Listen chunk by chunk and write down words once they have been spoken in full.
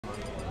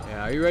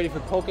Yeah, are you ready for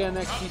Pokemon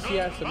next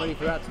GCS? I'm ready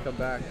for that to come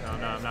back.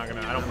 No, I'm not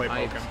gonna. I don't play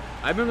Pokemon.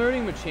 I've been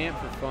learning Machamp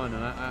for fun,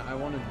 and I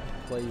want to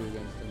play you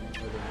against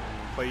him.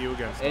 Play you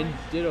against him. And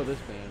ditto this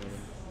man with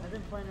him. I've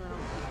been playing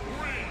around.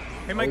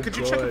 Hey Mike, could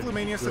you check if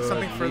Lumania said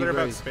something further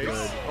about space?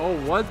 Good. Oh,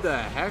 what the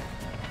heck?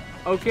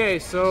 Okay,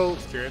 so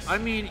I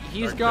mean,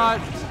 he's got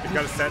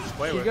a set to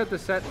play with. He's got the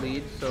set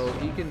lead, so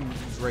he can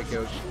break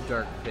out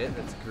Dark Pit.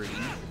 That's green.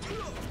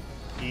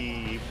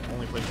 He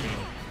only plays green.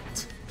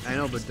 I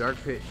know, but Dark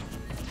Pit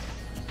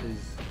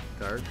is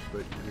dark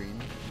but green.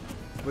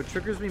 What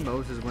triggers me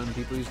most is when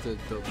people use the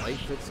light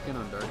pit skin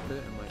on Dark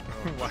Pit. I'm like,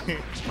 oh, why?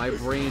 My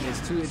brain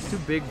is it's too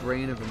big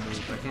brain of a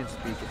move. I can't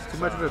speak. It's too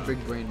much of a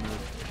big brain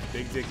move.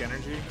 Big dick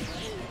energy?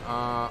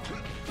 I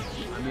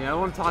mean, I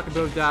don't want to talk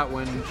about that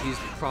when he's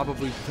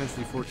probably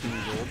potentially 14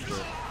 years old,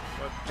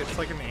 but it's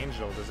like an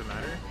angel, does it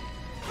matter?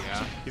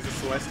 Yeah. He's a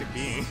celestic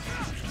being.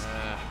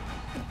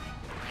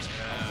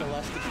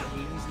 Celestic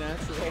beings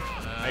natural?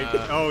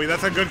 Oh,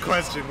 that's a good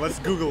question. Let's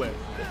Google it.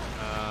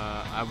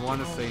 I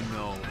want to say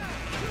no.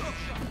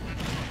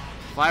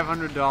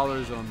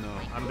 $500 on no.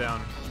 I'm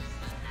down.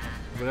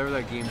 Whatever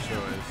that game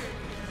show is.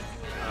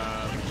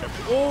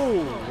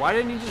 Oh, why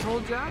didn't he just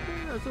hold jab?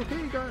 That's okay,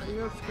 you got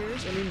scared.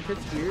 I mean,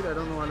 Pit's weird. I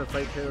don't know how to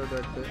fight Pit or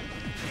Dark Pit.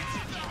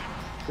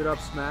 Good up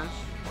smash.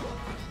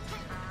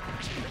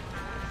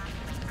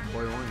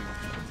 Boy, orange.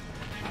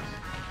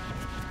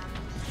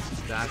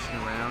 Dashing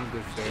around,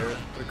 good fair.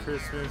 The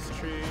Christmas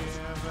tree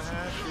have a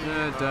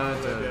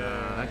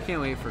happy I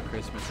can't wait for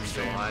Christmas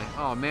in July.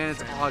 Oh man,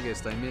 it's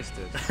August. I missed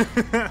it.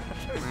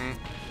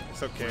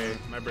 It's okay.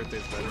 My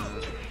birthday's better.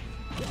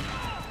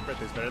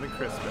 Birthday's better than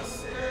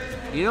Christmas.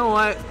 You know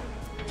what?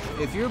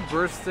 If your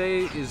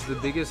birthday is the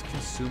biggest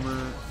consumer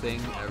thing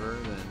ever,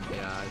 then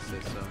yeah, I'd say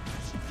so.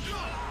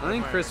 I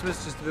think Christmas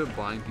is just about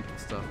buying people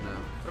stuff now.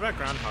 What about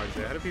Groundhog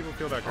Day? How do people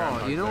feel about Groundhog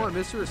Day? Oh, you know what?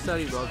 Mr.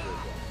 Rossetti loves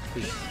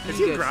it. Is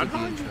he a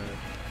Groundhog?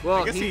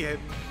 Well, I guess he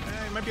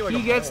might be like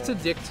he gets to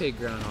dictate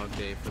Groundhog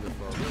Day for the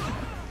folks.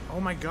 Oh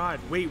my God!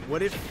 Wait,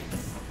 what if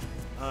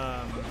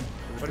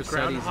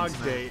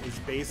Groundhog Day is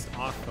based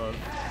off of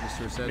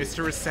Mr. Rossetti?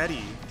 Mr.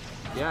 Rossetti.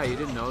 Yeah, you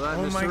didn't know that?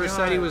 Oh Mr.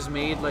 Rossetti was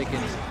made like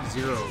in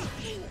Zero.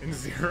 In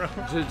Zero?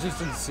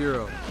 Just in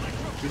Zero.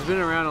 He's been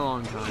around a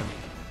long time.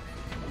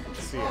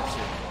 See it.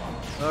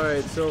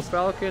 Alright, so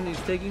Falcon, he's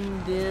taking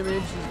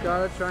damage. He's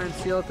got to try and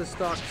seal out the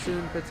stock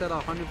soon. Pit's at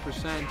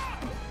 100%.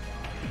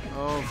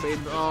 Oh, fade.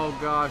 Oh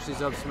gosh,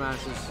 these up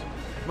smashes.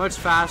 Much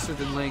faster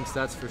than Link's,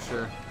 that's for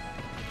sure.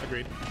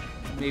 Agreed.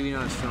 Maybe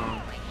not as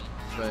strong,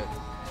 but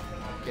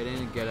get in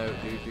and get out,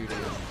 dude.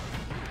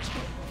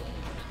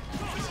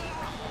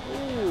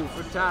 Ooh,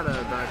 Frittata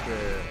back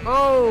there.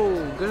 Oh,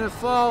 gonna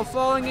fall.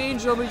 Falling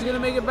Angel, but he's gonna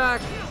make it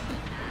back.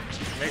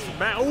 Makes it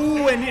back.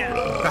 Ooh, and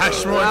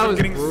Bashmo is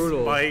getting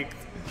brutal. spiked.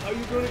 How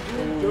you gonna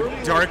do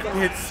dirty? Dark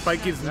Pit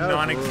spike is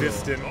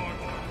non-existent.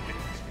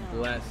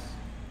 Bless.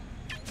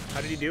 How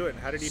did he do it?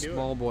 How did he do it?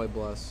 Small boy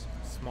bless.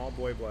 Small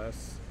boy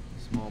bless.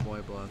 Small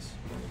boy bless.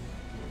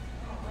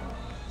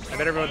 I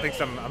bet everyone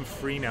thinks I'm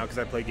free now because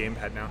I play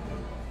gamepad now.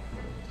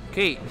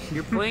 Kate,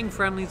 you're playing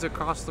friendlies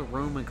across the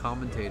room and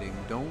commentating.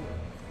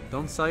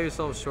 Don't sell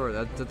yourself short.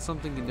 That's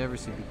something you never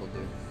see people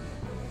do.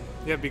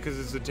 Yeah, because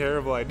it's a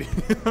terrible idea.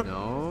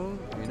 No,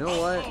 you know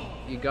what?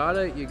 You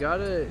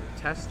gotta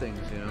test things.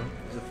 You know,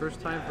 it's the first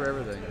time for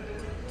everything.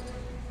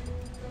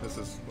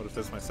 What if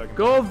this is my second?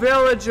 Go time?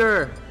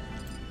 Villager!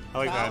 I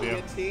like that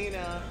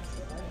idea.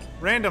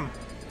 Random.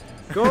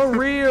 Go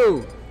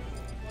Ryu!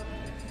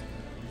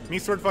 Me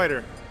Sword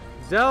Fighter.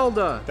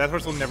 Zelda.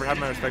 Deathorse will never have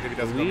my respect if he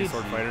doesn't call me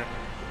Sword Fighter.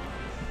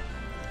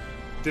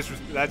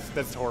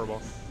 That's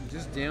horrible.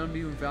 Just down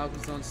B when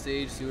Falcon's on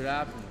stage, see what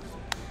happens.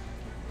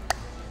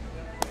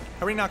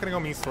 How are we not gonna go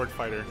me Sword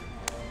Fighter?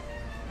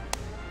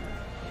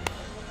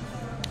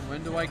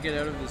 When do I get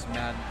out of this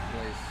mad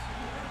place?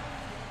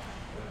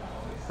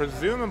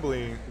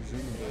 Presumably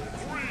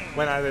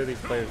when either of these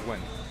players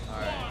win.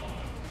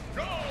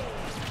 Alright.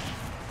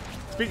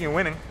 Speaking of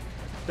winning,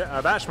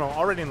 Bashmo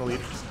already in the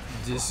lead.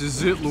 This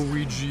is it,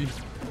 Luigi.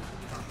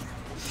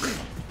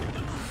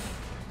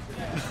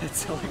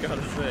 That's all I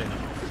gotta say.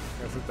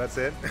 That's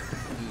it?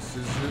 This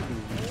is it,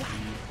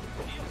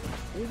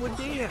 Luigi. Oh,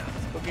 yeah.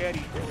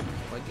 Spaghetti.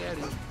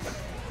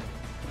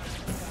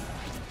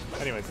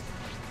 Anyways.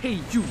 Hey,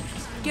 you!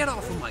 Get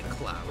off of my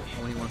Cloud!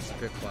 Only wants to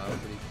pick Cloud,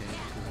 but he can't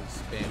because it's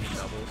spam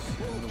doubles.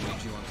 And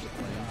Luigi wants to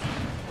play him.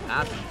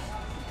 Happens.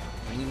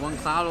 Only one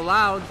Cloud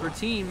allowed per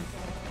team.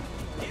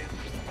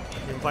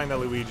 You're implying that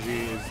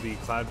Luigi is the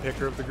Cloud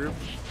picker of the group?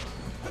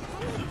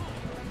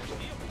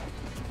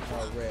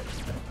 Oh, rip.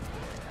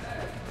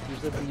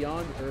 There's a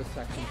Beyond Earth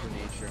section for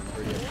nature. I'm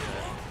pretty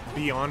upset.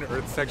 Beyond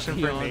Earth section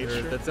Beyond for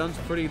nature? Earth. That sounds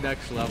pretty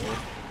next level.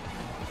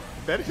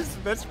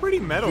 That's pretty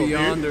metal,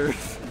 Beyond dude.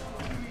 Earth.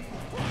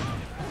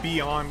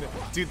 Beyond.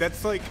 Dude,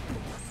 that's like...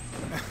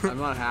 I'm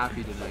not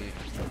happy tonight.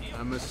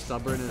 I'm as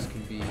stubborn as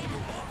can be.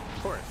 Of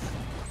course.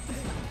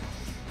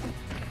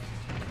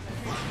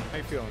 How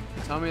you feeling?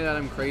 Tell me that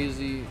I'm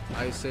crazy.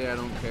 I say I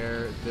don't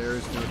care. There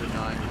is no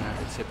denying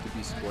that. It's hip to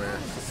be square.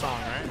 It's a song,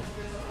 right?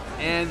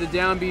 And the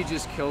down B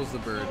just kills the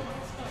bird.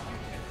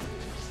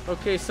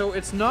 Okay, so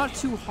it's not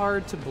too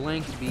hard to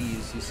blank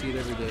bees. You see it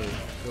every day.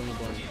 Fill in the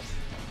blank.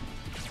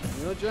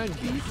 You know giant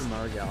bee from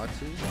our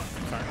galaxy?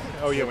 Sorry.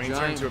 Oh yeah, when you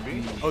turn Giant into a bee.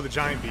 bee. Oh, the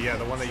giant bee. Yeah,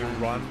 the one that you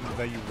run,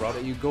 that you rub.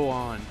 That you go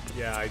on.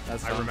 Yeah,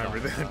 That's I what I'm remember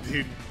talking that, about.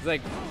 dude. It's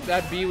like,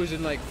 that bee was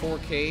in like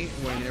 4K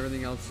when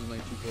everything else was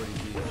like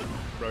 240p.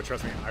 Bro,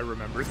 trust me, I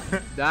remember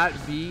that.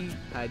 That bee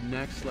had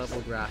next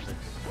level graphics.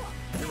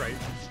 You're right.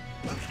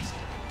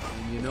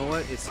 And you know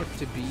what? It's hip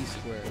to B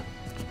square.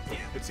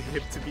 It's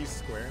hip to be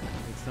square.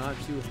 It's not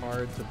too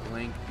hard to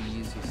blank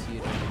bees. You see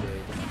it every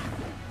day.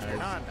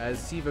 As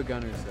Siva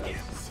Gunner says.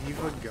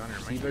 Siva Gunner.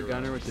 my Siva hero.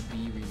 Gunner with the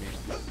B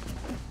remix.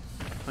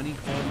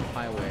 Honeycomb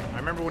Highway. I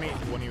remember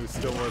when he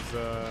still was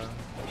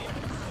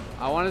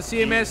I want to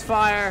see a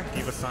misfire.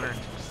 Eva Sunner.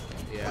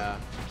 Yeah,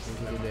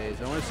 those are the days.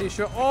 I want to see a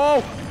show.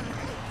 Oh!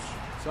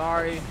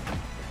 Sorry.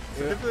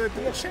 Did the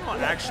channel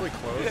actually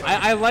close?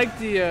 I like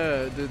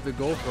the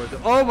goal for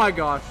it. Oh my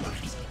gosh.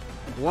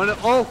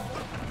 Oh!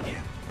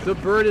 The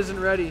bird isn't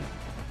ready.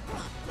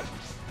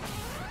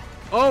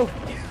 Oh!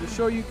 The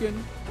show you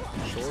can.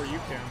 Sure you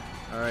can.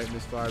 Alright,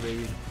 misfire,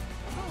 baby.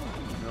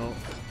 No,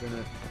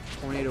 gonna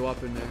tornado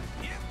up in there.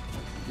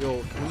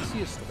 Yo, can we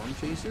see a storm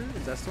chaser?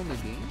 Is that still in the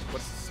game?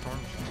 What's the storm?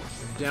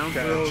 Down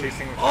That throw.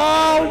 chasing.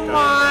 Oh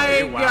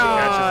my Wow,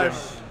 gosh!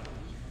 catches him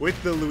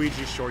with the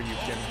Luigi Sure you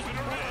can.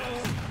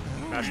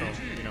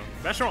 Bashmo, you know,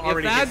 Bashmo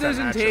already. If that hates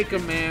doesn't take a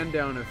matchup. man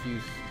down a few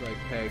like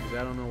pegs,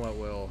 I don't know what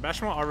will.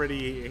 Bashmo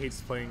already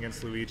hates playing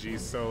against Luigi,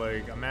 so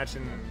like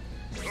imagine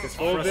his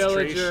Go frustration.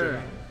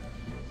 Villager.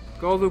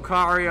 Go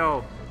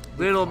Lucario.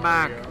 Little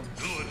Mac.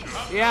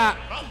 Yeah.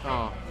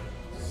 Oh.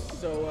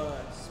 So,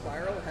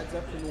 Spiral heads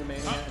up from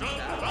Romania and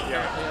chat.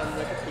 Yeah. On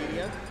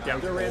Wikipedia. Yeah.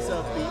 There is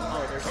a beat.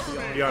 Oh, there's a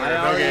beat. You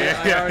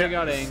I already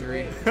got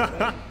angry.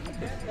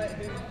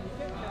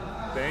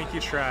 Thank you,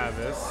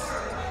 Travis.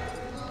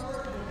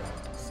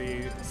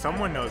 See,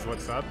 someone knows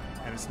what's up,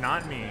 and it's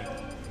not me.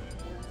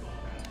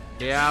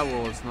 Yeah,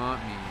 well, it's not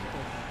me.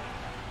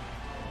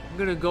 I'm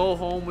gonna go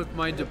home with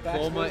my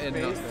diploma and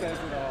Base nothing. says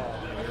it all.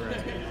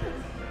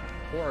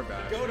 Poor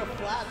guy. Go to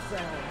flat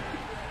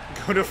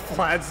zone. Go to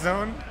flat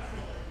zone?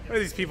 What are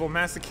these people,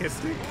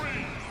 masochistic?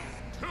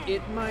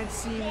 It might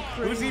seem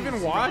crazy. Who's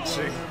even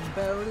watching? I'm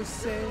about to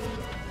say.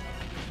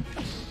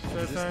 The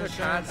this the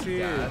cat's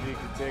dad? You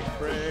can take a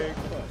break.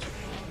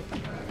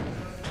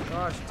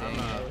 Gosh dang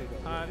it.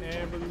 Hot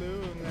air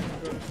balloon, then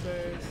go to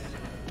space.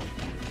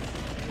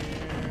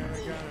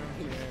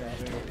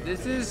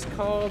 This is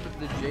called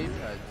the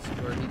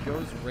JPEGs, where he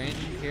goes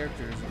random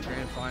characters in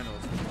grand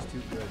finals, which is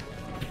too good.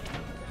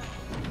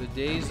 The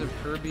days of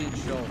Kirby and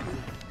Shulk.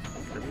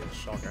 Kirby and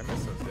Shulk, I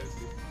miss those days.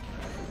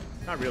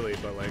 Not really,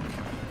 but like,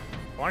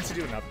 why don't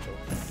you do an up tilt?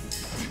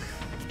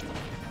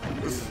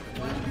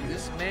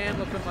 This man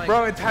looking like.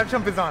 Bro, tap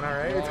jump is on,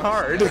 alright? It's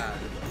hard. Yeah.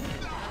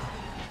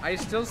 I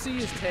still see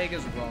his tag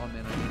as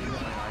ramen. I need to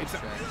get my eyes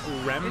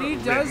checked. And he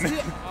does the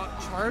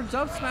charged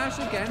up smash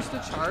against the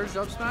charged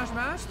up smash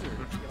master.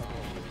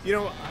 You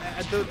know,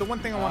 the one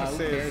thing I want to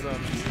say is,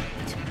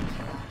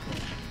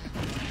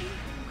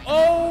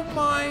 oh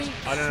my!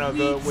 I don't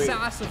know, sweet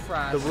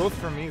sassafras. the rules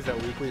for me is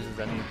that weeklies is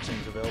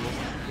anything's available.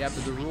 Yeah,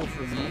 but the rule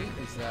for me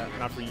is that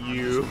Not for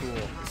you. cool.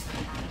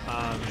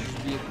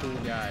 Be a cool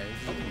guy.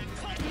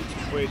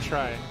 Wait,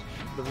 try.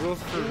 The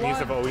rules for me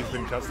have always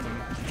been custom,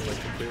 like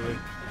completely,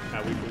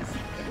 not weeklies.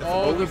 It's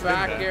Oh, the always been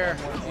back that. air.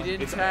 He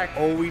didn't It's tech.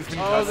 always been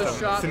Oh, the custom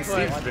shot since put.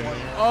 Steve's been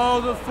here.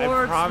 Oh, the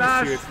forward promise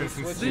smash. you it's been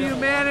since the Steve.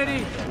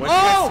 humanity. When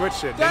Oh, did he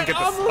switch it? Didn't that get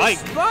the almost spike.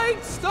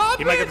 spiked. Stop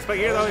He it. might get the spike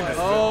here though. He missed it.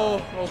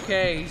 Oh,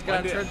 okay. He's got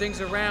When to did- turn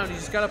things around. He's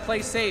just got to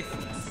play safe.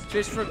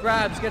 Fish for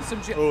grabs. Get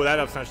some. Oh, that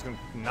up smash did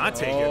not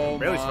take Oh it.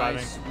 Barely my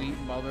surviving. sweet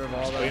mother of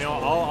all that. But you know,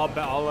 all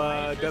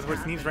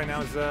Deathorse needs right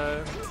now is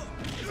a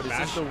This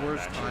bash. is the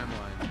worst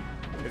timeline.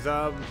 Is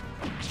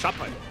shot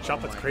putt. Shot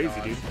putt's my crazy,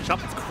 gosh. dude. Shot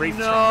putt's crazy.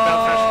 No.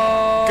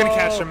 Without catching. Gonna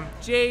catch him.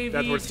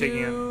 Deathorse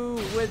taking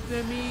JV2 with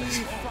the me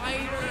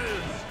fighter.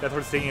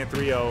 Deathorse taking a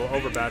 3-0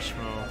 over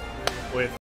Bashmo with